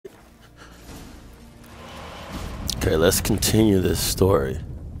Okay, let's continue this story.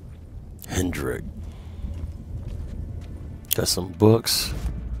 Hendrik. Got some books.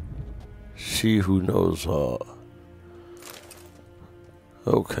 She who knows all.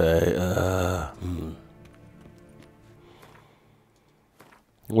 Okay,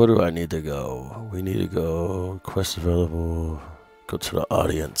 where do I need to go? We need to go. Quest available. Go to the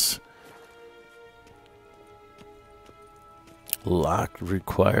audience. Lock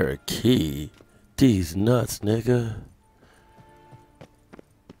require a key. These nuts, nigga.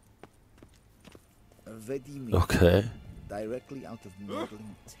 Okay. Directly out of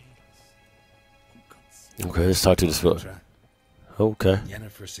modeling tales. Okay, let's talk to this fella. Okay.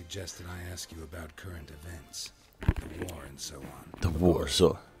 Yennefer suggested I ask you about current events, the war and so on. The war,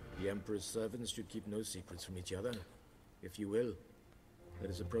 so. The Emperor's servants should keep no secrets from each other. If you will, let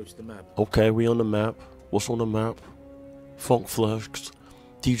us approach the map. Okay, we on the map. What's on the map? Funk Flex,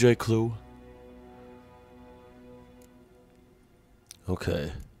 DJ Clue.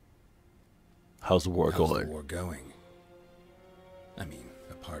 Okay. How's the war going? How's the war going? I mean,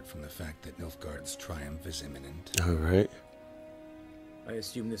 apart from the fact that Nilfgaard's triumph is imminent. Alright. I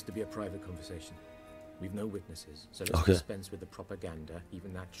assume this to be a private conversation. We've no witnesses, so let's dispense with the propaganda,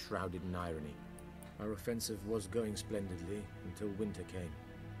 even that shrouded in irony. Our offensive was going splendidly until winter came.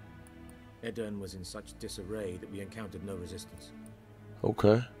 Edirne was in such disarray that we encountered no resistance.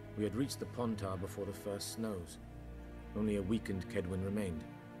 Okay. We had reached the Pontar before the first snows. Only a weakened Kedwin remained,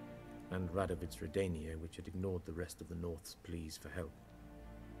 and Radovid's Redania, which had ignored the rest of the North's pleas for help.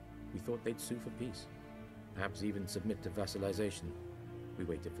 We thought they'd sue for peace, perhaps even submit to vassalization. We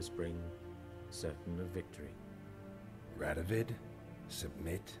waited for spring, certain of victory. Radovid?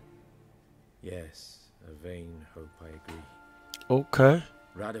 Submit? Yes, a vain hope, I agree. Okay.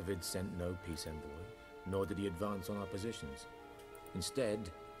 Radovid sent no peace envoy, nor did he advance on our positions. Instead,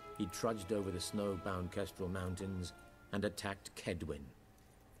 he trudged over the snow-bound Kestrel Mountains and attacked Kedwin,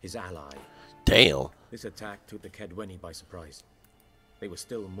 his ally. Damn. This attack took the Kedweni by surprise. They were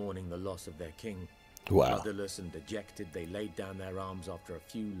still mourning the loss of their king. Wow. Rudderless and dejected, they laid down their arms after a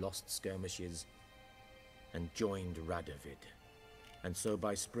few lost skirmishes and joined Radovid. And so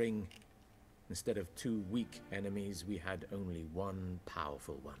by spring, instead of two weak enemies, we had only one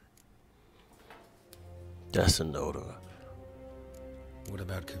powerful one. That's a note. What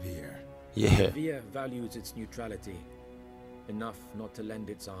about Kavir? Yeah. Via values its neutrality, enough not to lend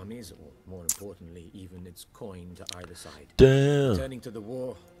its armies, or more importantly, even its coin to either side. Damn. Returning to the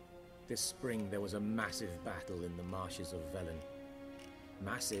war, this spring there was a massive battle in the marshes of Velen.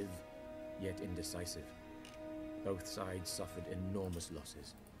 Massive, yet indecisive. Both sides suffered enormous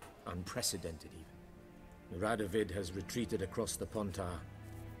losses, unprecedented even. Radovid has retreated across the Pontar.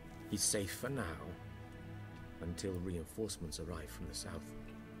 He's safe for now, until reinforcements arrive from the south.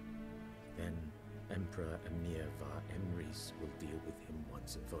 Then Emperor Emir var Emrys will deal with him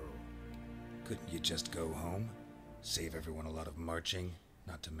once and for all. Couldn't you just go home? Save everyone a lot of marching,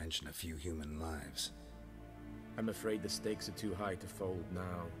 not to mention a few human lives. I'm afraid the stakes are too high to fold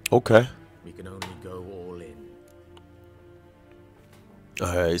now. Okay. We can only go all in.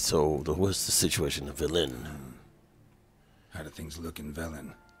 Alright, so what's the situation in Velen? How do things look in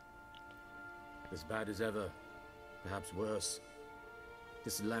Velen? As bad as ever, perhaps worse.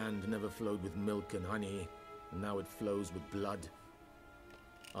 This land never flowed with milk and honey, and now it flows with blood.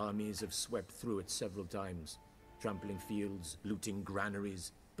 Armies have swept through it several times, trampling fields, looting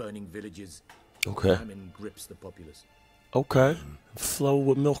granaries, burning villages. Okay. Famine grips the populace. Okay. Flow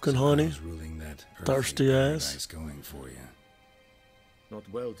with milk and honey. Who's ruling that Thirsty ass. paradise going for you? Not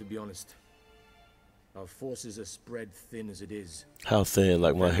well, to be honest. Our forces are spread thin as it is. How thin?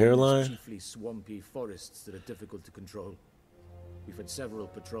 Like my It's hairline? chiefly swampy forests that are difficult to control. We've had several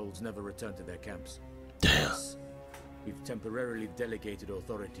patrols never return to their camps. Damn. Thus, we've temporarily delegated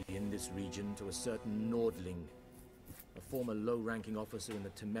authority in this region to a certain Nordling, a former low-ranking officer in the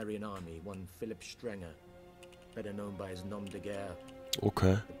Temerian army, one Philip Strenger, better known by his nom de guerre,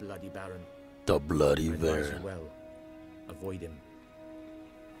 Okay. the Bloody Baron. The Bloody I advise you Baron. well. Avoid him.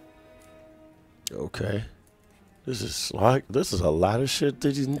 Okay. This is a lot of shit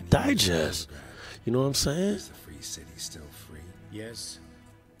that you And digest. You know what I'm saying? Is the free city still free? Yes,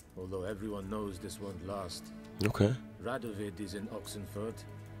 although everyone knows this won't last. Okay. Radovid is in Oxenfurt,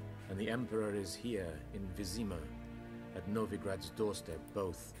 and the Emperor is here in Vizima, at Novigrad's doorstep,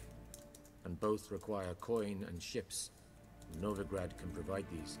 both. And both require coin and ships. Novigrad can provide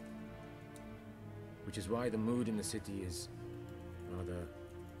these. Which is why the mood in the city is rather,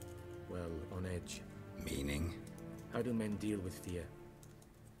 well, on edge. Meaning? How do men deal with fear?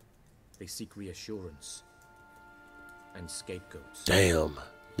 They seek reassurance and scapegoats. Damn.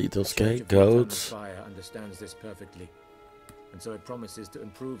 Need them The Church of the scapegoats. Eternal Fire understands this perfectly, and so it promises to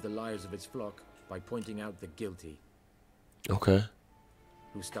improve the lives of its flock by pointing out the guilty. Okay.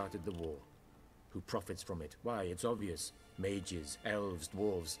 Who started the war? Who profits from it? Why, it's obvious. Mages, elves,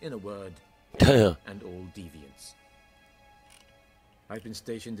 dwarves, in a word, Damn. and all deviants. I've been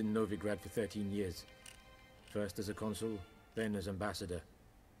stationed in Novigrad for 13 years. First as a consul, then as ambassador.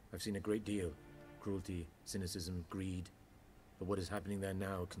 I've seen a great deal. Cruelty, cynicism, greed. But what is happening there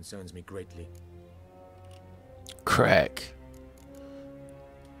now concerns me greatly. Crack.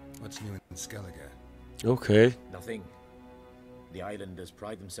 What's new in Skellige? Okay. Nothing. The islanders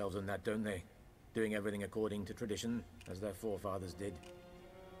pride themselves on that, don't they? Doing everything according to tradition, as their forefathers did.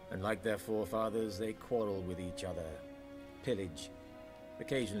 And like their forefathers, they quarrel with each other, pillage,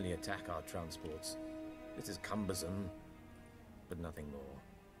 occasionally attack our transports. This is cumbersome, but nothing more.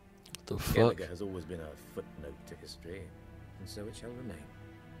 What the fuck? Skellige has always been a footnote to history, and so it shall remain.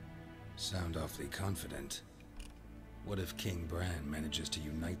 Sound awfully confident. What if King Bran manages to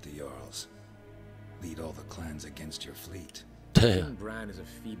unite the Jarls? Lead all the clans against your fleet? Damn. King Bran is a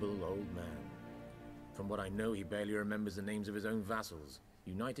feeble old man. From what I know, he barely remembers the names of his own vassals.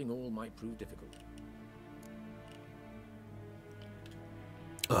 Uniting all might prove difficult.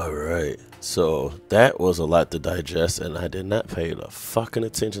 Alright. So that was a lot to digest, and I did not pay the fucking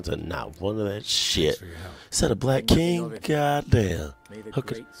attention to not one of that shit. Thanks for your help. Is that a black king? Goddamn. May the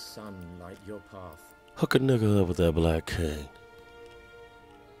Hook a, great sun light your path. hook a nigga up with that black king.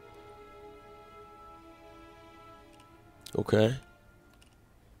 Okay.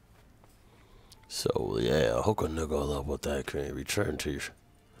 So yeah, hook a nigga up with that king.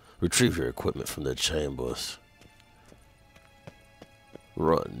 Retrieve your equipment from the chambers.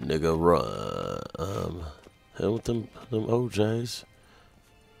 Run, nigga, run. Hell with them OJs.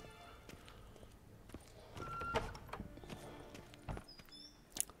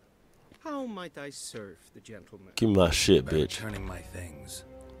 How might I serve the gentleman? Give me my shit, By bitch. returning my things.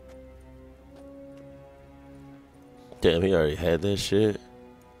 Damn, he already had that shit.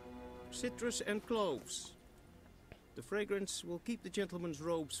 Citrus and cloves. The fragrance will keep the gentleman's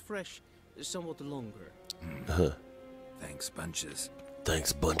robes fresh somewhat longer. Thanks, bunches.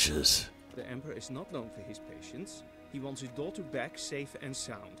 Thanks, bunches. The Emperor is not known for his patience. He wants his daughter back safe and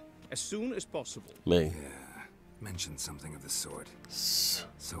sound, as soon as possible. Man. Yeah, mentioned something of the sort. So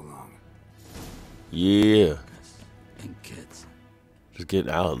long. Yeah. And kids. Just get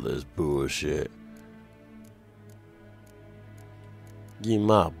out of this bullshit. Give me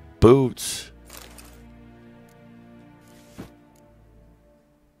my boots.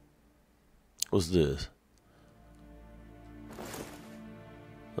 What's this?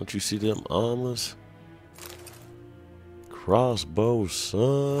 Don't you see them armors? Crossbow,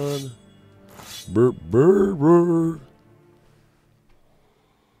 son. Brr, brr, brr.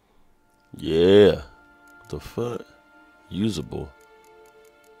 Yeah. What the fuck? Usable.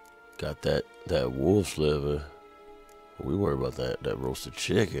 Got that wolf's liver. We worry about that roasted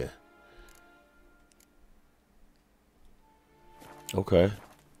chicken. Okay.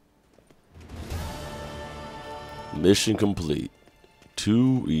 Mission complete.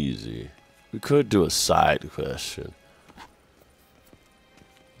 Too easy. We could do a side question.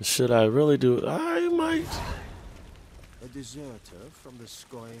 Should I really do it? I might. A deserter from the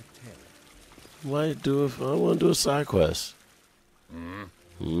Scoia Terra. Might do it. I want to do a side quest.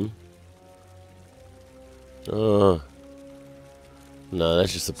 No,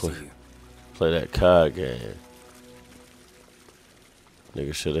 that's just to play that card game.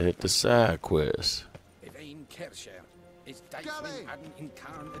 Nigga should have hit the side quest.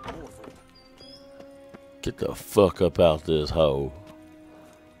 Get the fuck up out this hole.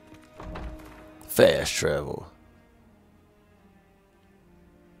 Fast travel.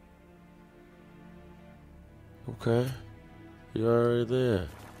 Okay. You're already there.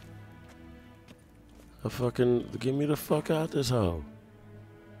 Get me the fuck out this hole.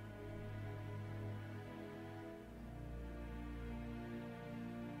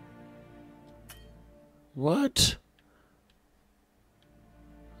 What?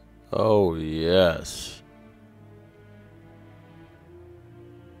 Oh, yes.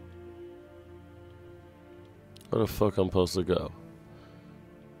 Where the fuck I'm supposed to go?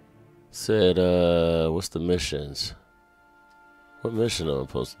 Said, what's the missions? What mission am I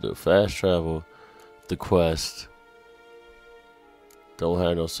supposed to do? Fast travel, the quest. Don't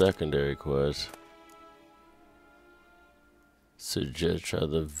have no secondary quest. Suggest try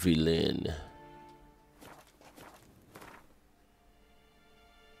the villain.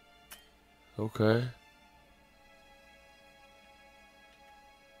 Okay.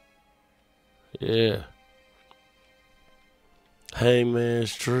 Yeah.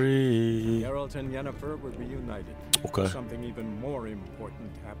 Hangman's tree. Geralt and Yennefer were reunited. Okay. Something even more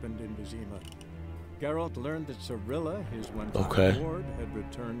important happened in Vizima. Geralt learned that Cirilla, his one-time ward, had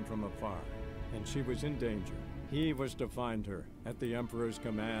returned from afar, and she was in danger. He was to find her at the Emperor's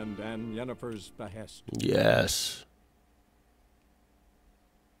command and Yennefer's behest. Yes.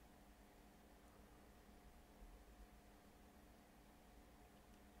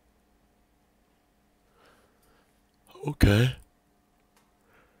 Okay.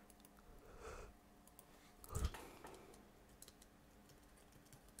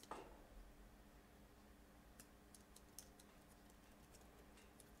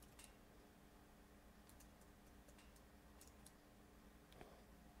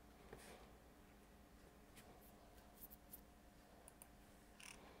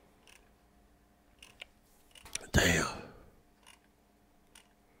 Damn.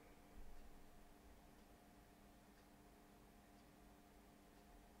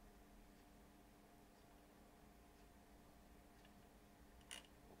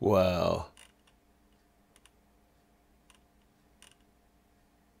 Wow.